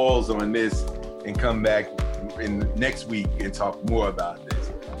a pause on this and come back in next week and talk more about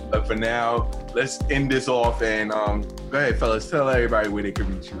this. But for now, let's end this off and go ahead, fellas. Tell everybody where they can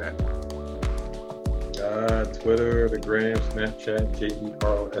reach you at. Twitter, the Gram, Snapchat,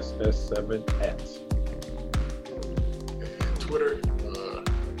 JEROSS7 @ Twitter,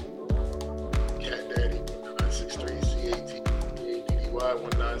 Cat Daddy 1963, CATDADDY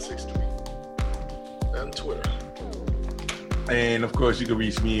 1963. And Twitter. And of course, you can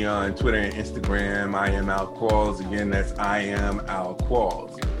reach me on Twitter and Instagram. I am Al Qualls. Again, that's I am Al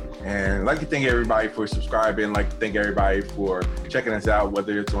Qualls. And I'd like to thank everybody for subscribing. I'd like to thank everybody for checking us out,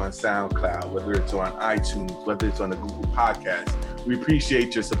 whether it's on SoundCloud, whether it's on iTunes, whether it's on the Google Podcast. We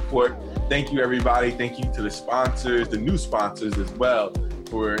appreciate your support. Thank you, everybody. Thank you to the sponsors, the new sponsors as well,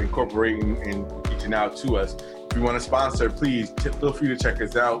 for incorporating and reaching out to us. If you want to sponsor, please feel free to check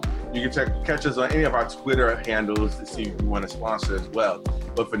us out. You can catch us on any of our Twitter handles to see if you want to sponsor as well.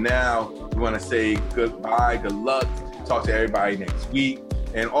 But for now, we want to say goodbye, good luck. Talk to everybody next week.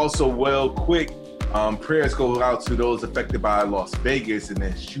 And also, real quick, prayers go out to those affected by Las Vegas and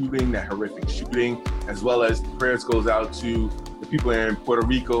that horrific shooting, as well as prayers goes out to the people in Puerto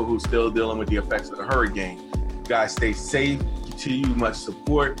Rico who's still dealing with the effects of the hurricane. You guys stay safe, continue much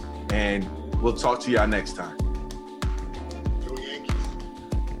support, and we'll talk to y'all next time. Go Yankees.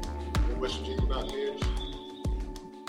 West Virginia not here.